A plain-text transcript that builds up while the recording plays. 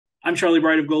I'm Charlie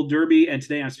Bright of Gold Derby, and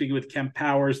today I'm speaking with Kemp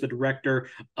Powers, the director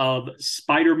of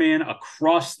Spider-Man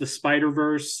Across the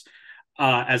Spider-Verse,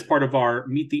 as part of our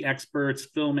Meet the Experts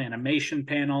film animation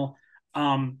panel.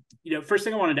 First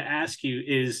thing I wanted to ask you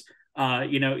is,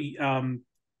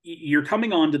 you're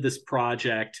coming onto this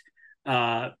project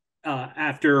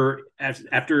after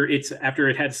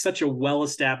it had such a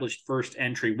well-established first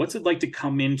entry. What's it like to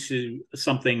come into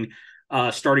something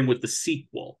starting with the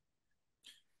sequel?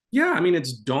 Yeah, I mean,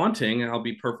 it's daunting, I'll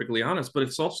be perfectly honest, but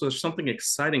it's also there's something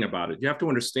exciting about it. You have to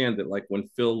understand that, like, when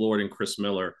Phil Lord and Chris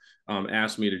Miller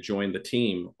asked me to join the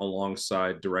team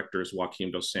alongside directors Joaquim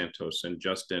Dos Santos and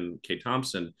Justin K.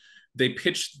 Thompson, they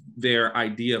pitched their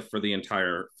idea for the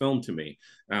entire film to me.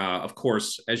 Of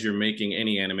course, as you're making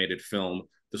any animated film,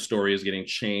 the story is getting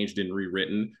changed and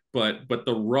rewritten, but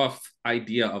the rough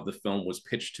idea of the film was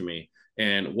pitched to me.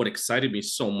 And what excited me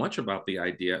so much about the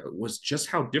idea was just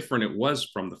how different it was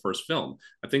from the first film.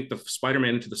 I think the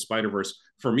Spider-Man Into the Spider-Verse,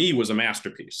 for me, was a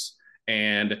masterpiece.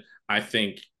 And I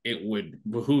think it would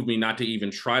behoove me not to even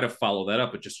try to follow that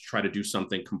up, but just try to do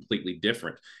something completely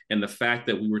different. And the fact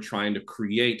that we were trying to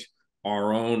create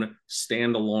our own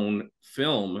standalone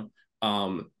film,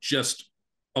 just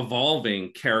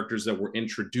evolving characters that were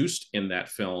introduced in that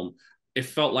film, it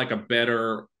felt like a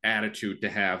better attitude to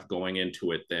have going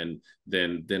into it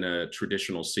than a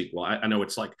traditional sequel. I know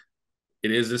it's like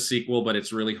it is a sequel, but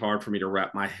it's really hard for me to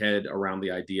wrap my head around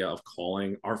the idea of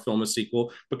calling our film a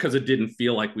sequel because it didn't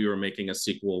feel like we were making a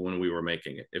sequel when we were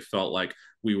making it. It felt like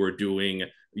we were doing,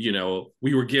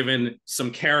 we were given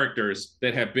some characters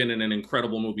that have been in an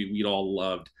incredible movie we'd all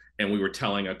loved, and we were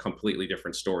telling a completely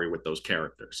different story with those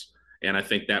characters. And I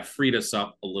think that freed us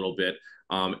up a little bit,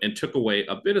 and took away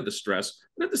a bit of the stress.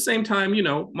 But at the same time,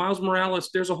 Miles Morales,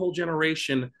 there's a whole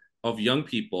generation of young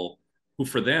people who,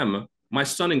 for them, my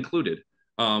son included,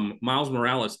 Miles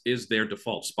Morales is their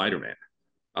default Spider-Man.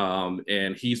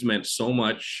 And he's meant so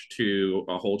much to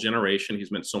a whole generation.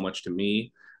 He's meant so much to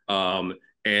me.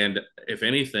 And if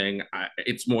anything,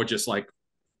 it's more just like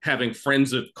having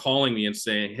friends of calling me and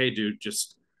saying, "Hey, dude,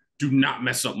 just do not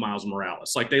mess up Miles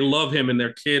Morales." Like, they love him and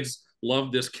their kids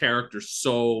love this character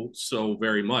so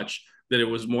very much that it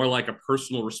was more like a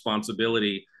personal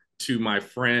responsibility to my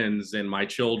friends and my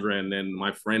children and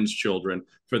my friends' children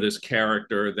for this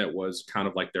character that was kind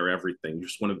of like their everything. You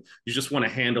just want to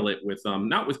handle it with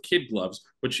not with kid gloves,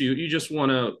 but you just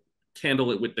want to handle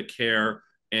it with the care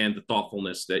and the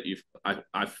thoughtfulness that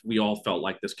we all felt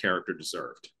like this character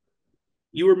deserved.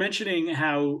 You were mentioning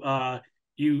how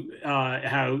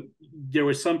there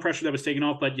was some pressure that was taken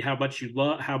off, but how much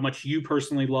you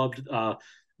personally loved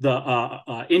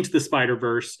the Into the Spider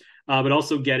Verse, but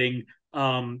also getting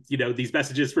these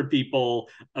messages from people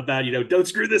about don't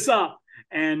screw this up.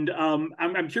 And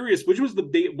I'm curious, which was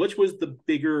the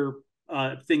bigger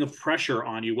thing of pressure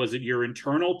on you? Was it your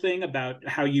internal thing about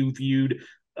how you viewed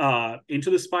Into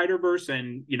the Spider Verse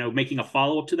and making a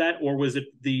follow up to that, or was it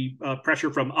the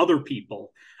pressure from other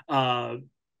people?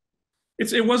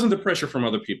 It wasn't the pressure from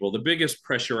other people. The biggest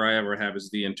pressure I ever have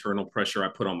is the internal pressure I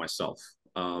put on myself,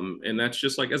 and that's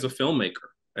just like as a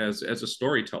filmmaker, as a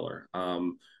storyteller.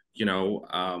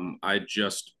 I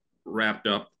just wrapped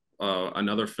up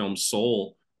another film,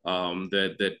 Soul,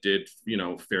 that did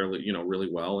fairly really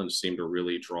well and seemed to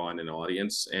really draw in an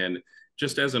audience. And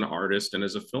just as an artist and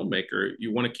as a filmmaker,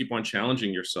 you want to keep on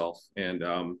challenging yourself and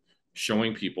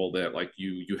showing people that, like,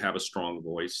 you have a strong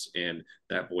voice and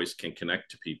that voice can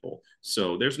connect to people.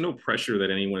 So there's no pressure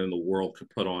that anyone in the world could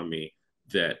put on me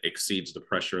that exceeds the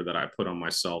pressure that I put on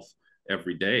myself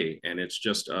every day. And it's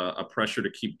just a pressure to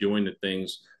keep doing the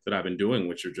things that I've been doing,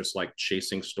 which are just like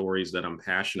chasing stories that I'm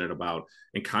passionate about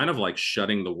and kind of like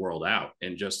shutting the world out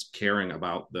and just caring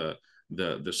about the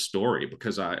story.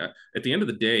 Because at the end of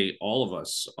the day, all of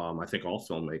us, I think all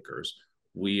filmmakers,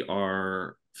 we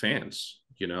are fans.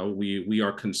 We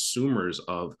are consumers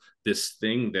of this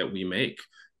thing that we make.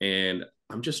 And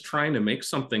I'm just trying to make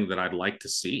something that I'd like to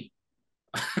see.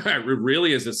 It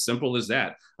really is as simple as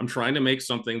that. I'm trying to make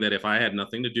something that if I had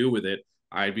nothing to do with it,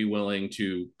 I'd be willing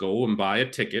to go and buy a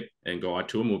ticket and go out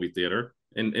to a movie theater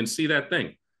and see that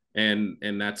thing. And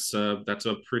that's a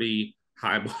pretty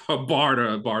high bar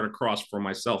to cross for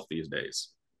myself these days.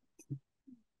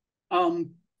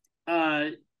 Um, uh,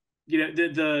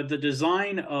 the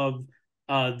design of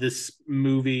this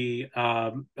movie.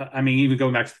 I mean, even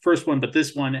going back to the first one, but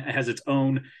this one has its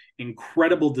own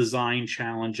incredible design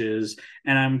challenges.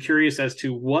 And I'm curious as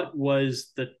to what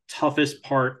was the toughest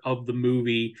part of the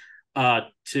movie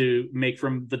to make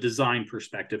from the design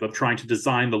perspective of trying to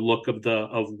design the look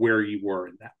of where you were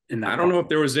in that I don't know process. if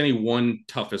there was any one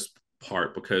toughest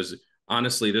part because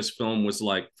honestly, this film was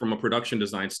like, from a production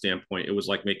design standpoint, it was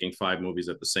like making 5 movies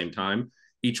at the same time.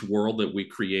 Each world that we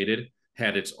created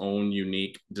had its own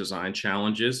unique design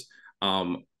challenges.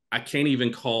 I can't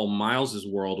even call Miles's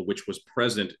world, which was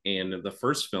present in the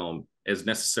first film, as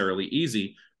necessarily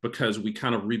easy, because we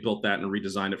kind of rebuilt that and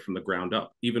redesigned it from the ground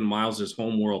up. Even Miles's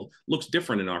home world looks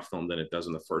different in our film than it does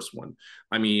in the first one.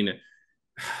 I mean,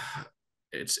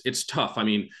 it's tough. I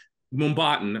mean,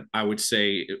 Mumbattan, I would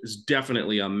say, it was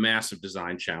definitely a massive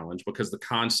design challenge, because the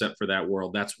concept for that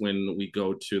world, that's when we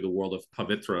go to the world of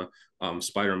Pavitra,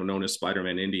 Spider-Man, known as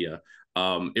Spider-Man India.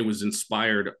 It was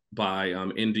inspired by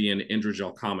Indian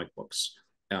Indrajal comic books,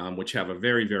 which have a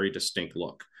very, very distinct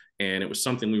look. And it was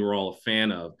something we were all a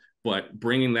fan of. But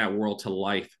bringing that world to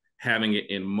life, having it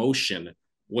in motion,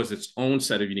 was its own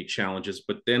set of unique challenges.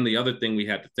 But then the other thing we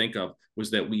had to think of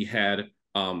was that we had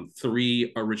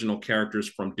 3 original characters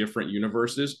from different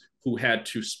universes who had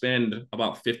to spend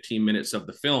about 15 minutes of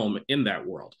the film in that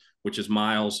world, which is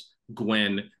Miles,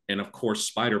 Gwen, and of course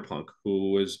Spider-Punk,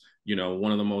 who is,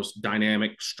 one of the most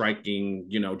dynamic, striking,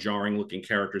 jarring looking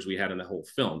characters we had in the whole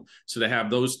film. So to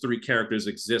have those 3 characters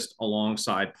exist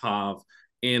alongside Pav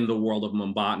in the world of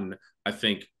Mumbattan, I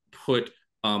think put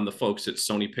the folks at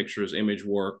Sony Pictures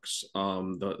Imageworks,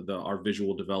 our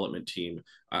visual development team.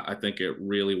 I think it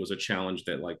really was a challenge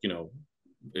that, like,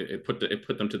 it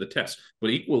put them to the test.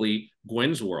 But equally,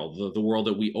 Gwen's world, the world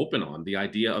that we open on, the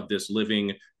idea of this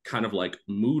living kind of like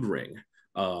mood ring,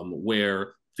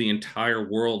 where the entire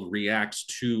world reacts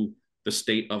to the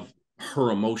state of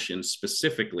her emotions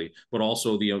specifically, but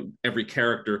also the every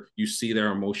character, you see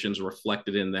their emotions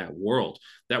reflected in that world.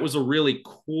 That was a really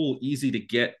cool, easy to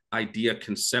get idea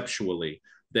conceptually,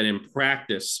 that in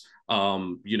practice,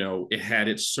 it had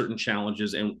its certain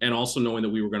challenges, and also knowing that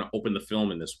we were going to open the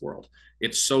film in this world.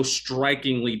 It's so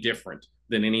strikingly different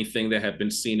than anything that had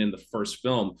been seen in the first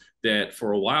film, that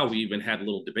for a while we even had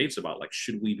little debates about, like,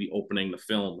 should we be opening the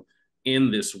film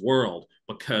in this world,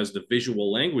 because the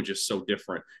visual language is so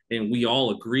different. And we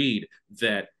all agreed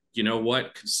that, you know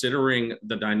what, considering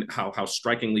how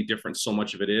strikingly different so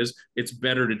much of it is, it's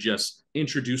better to just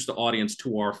introduce the audience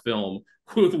to our film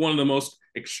with one of the most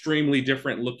extremely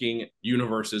different looking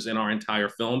universes in our entire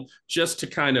film, just to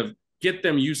kind of get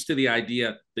them used to the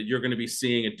idea that you're going to be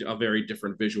seeing a very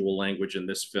different visual language in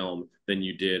this film than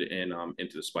you did in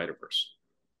Into the Spider-Verse.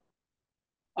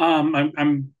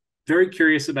 I'm very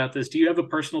curious about this. Do you have a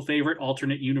personal favorite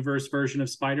alternate universe version of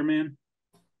Spider-Man?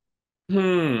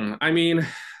 I mean,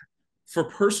 for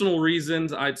personal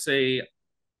reasons, I'd say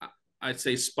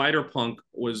Spider-Punk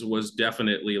was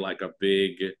definitely like a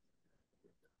big.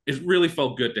 It really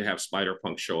felt good to have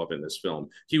Spider-Punk show up in this film.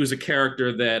 He was a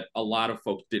character that a lot of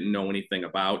folks didn't know anything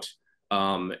about,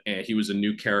 and he was a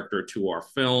new character to our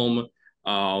film.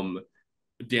 Um,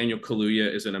 Daniel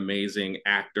Kaluuya is an amazing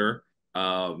actor.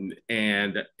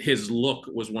 And his look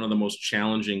was one of the most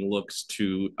challenging looks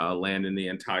to land in the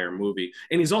entire movie.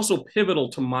 And he's also pivotal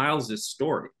to Miles's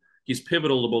story. He's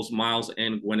pivotal to both Miles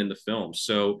and Gwen in the film.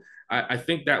 So I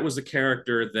think that was a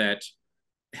character that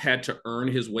had to earn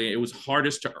his way. It was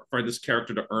hardest for this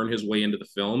character to earn his way into the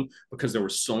film, because there were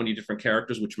so many different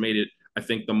characters, which made it, I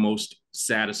think, the most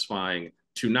satisfying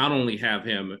to not only have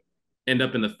him end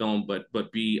up in the film,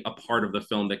 but be a part of the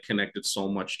film that connected so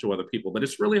much to other people. But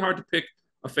it's really hard to pick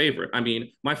a favorite. I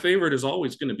mean, my favorite is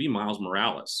always going to be Miles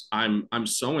Morales. I'm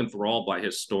so enthralled by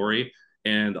his story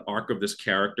and the arc of this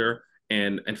character,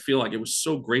 and feel like it was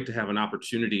so great to have an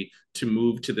opportunity to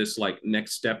move to this like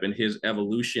next step in his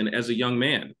evolution as a young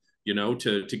man,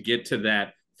 to get to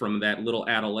that, from that little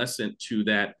adolescent to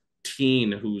that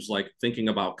teen who's like thinking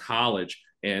about college.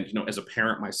 And as a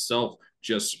parent myself,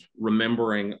 just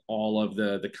remembering all of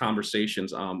the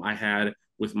conversations I had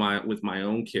with my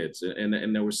own kids,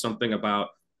 and there was something about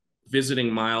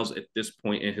visiting Miles at this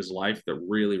point in his life that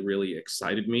really, really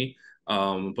excited me.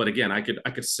 But again, I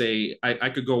could say I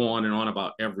could go on and on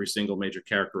about every single major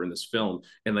character in this film,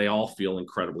 and they all feel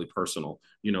incredibly personal.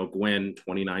 Gwen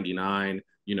 2099,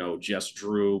 Jess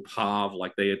Drew, Pav,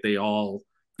 like they all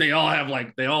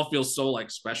feel so like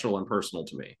special and personal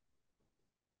to me.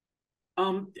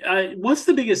 What's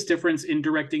the biggest difference in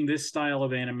directing this style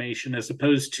of animation as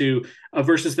opposed to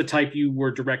versus the type you were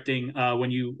directing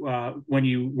when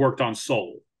you worked on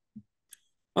Soul?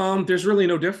 There's really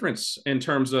no difference in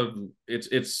terms of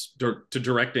to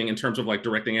directing, in terms of like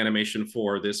directing animation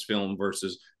for this film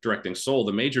versus directing Soul.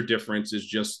 The major difference is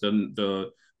just the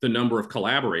number of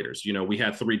collaborators. We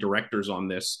had 3 directors on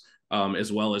this,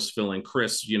 as well as Phil and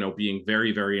Chris, being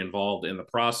very, very involved in the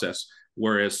process.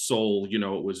 Whereas Soul,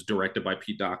 it was directed by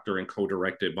Pete Docter and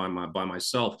co-directed by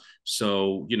myself.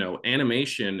 So,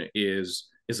 animation is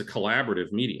is a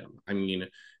collaborative medium. I mean,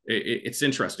 it's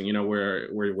interesting, you know,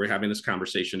 we're having this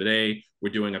conversation today.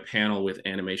 We're doing a panel with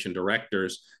animation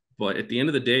directors, but at the end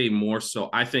of the day, more so,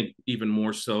 I think even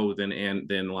more so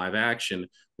than live action,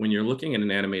 when you're looking at an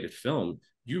animated film,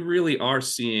 you really are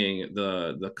seeing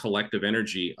the collective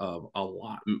energy of a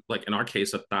lot, like in our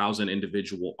case, 1,000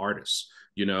 individual artists,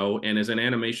 you know. And as an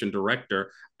animation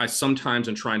director, I sometimes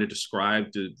am trying to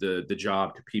describe the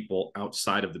job to people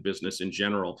outside of the business in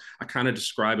general. I kind of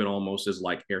describe it almost as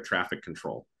like air traffic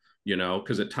control, you know,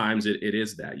 because at times it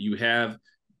is that you have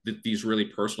these really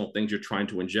personal things you're trying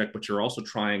to inject, but you're also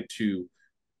trying to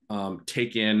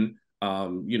take in,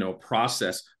 you know,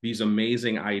 process these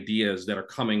amazing ideas that are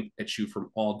coming at you from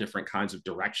all different kinds of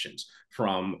directions.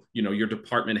 From, you know, your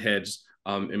department heads,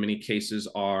 in many cases,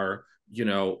 are, you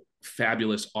know,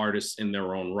 fabulous artists in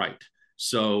their own right.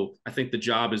 So I think the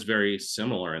job is very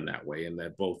similar in that way, in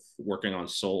that both working on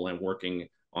Soul and working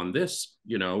on this,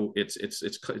 you know,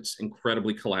 it's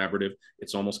incredibly collaborative.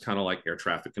 It's almost kind of like air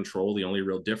traffic control. The only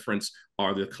real difference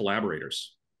are the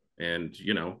collaborators. And,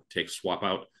 you know, swap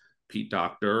out Pete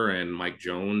Docter and Mike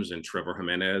Jones and Trevor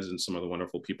Jimenez and some of the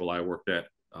wonderful people I worked at,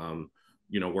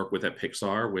 you know, work with at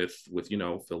Pixar, with, you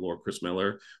know, Phil Lord, Chris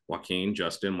Miller, Joaquin,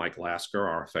 Justin, Mike Lasker,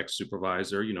 our effects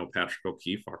supervisor, you know, Patrick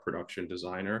O'Keefe, our production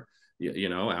designer, you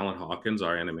know, Alan Hawkins,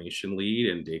 our animation lead,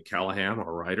 and Dave Callahan,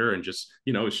 our writer. And just,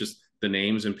 you know, it's just the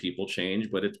names and people change,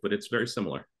 but it's very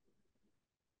similar.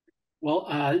 Well,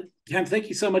 Ken, thank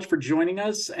you so much for joining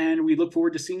us, and we look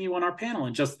forward to seeing you on our panel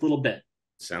in just a little bit.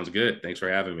 Sounds good. Thanks for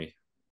having me.